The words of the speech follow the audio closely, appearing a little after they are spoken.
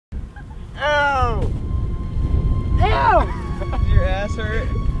ass hurt?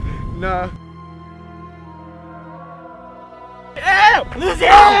 Nah. Ow! Lucy!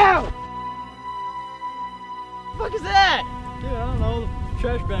 Ow! What the fuck is that? Dude, I don't know. The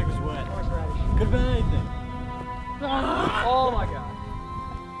trash bag was wet. Could have been anything. Oh my god.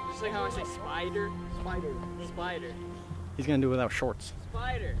 Just like how I say spider. Spider. Spider. He's gonna do it without shorts.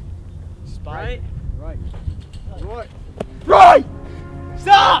 Spider. Right? Right. What? Right!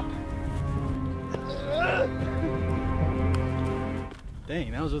 Stop!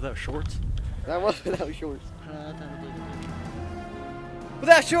 Dang, that was without shorts. That was without shorts.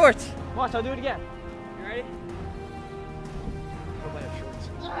 Without shorts! Watch, I'll do it again. You ready? Nobody have shorts.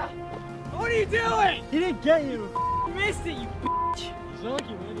 What are you doing? He didn't get you. You missed it, you bitch. It's not like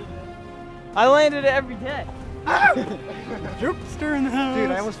you landed it. I landed it every day. Jokester in the house.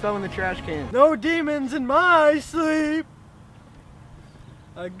 Dude, I almost fell in the trash can. No demons in my sleep.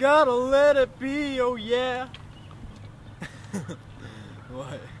 I gotta let it be, oh yeah.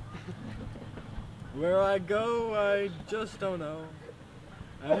 What? Where I go, I just don't know.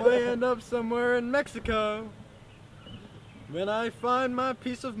 I might end up somewhere in Mexico. When I find my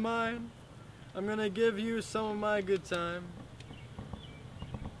peace of mind, I'm gonna give you some of my good time.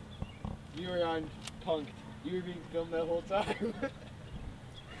 You were on Punk'd. You were being filmed that whole time.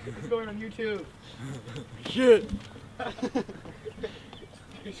 It's going on YouTube. Shit.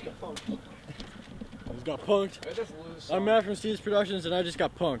 You just got punked. I just got punked. I just lose. I'm Matt from Steve's Productions and I just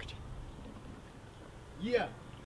got punked. Yeah.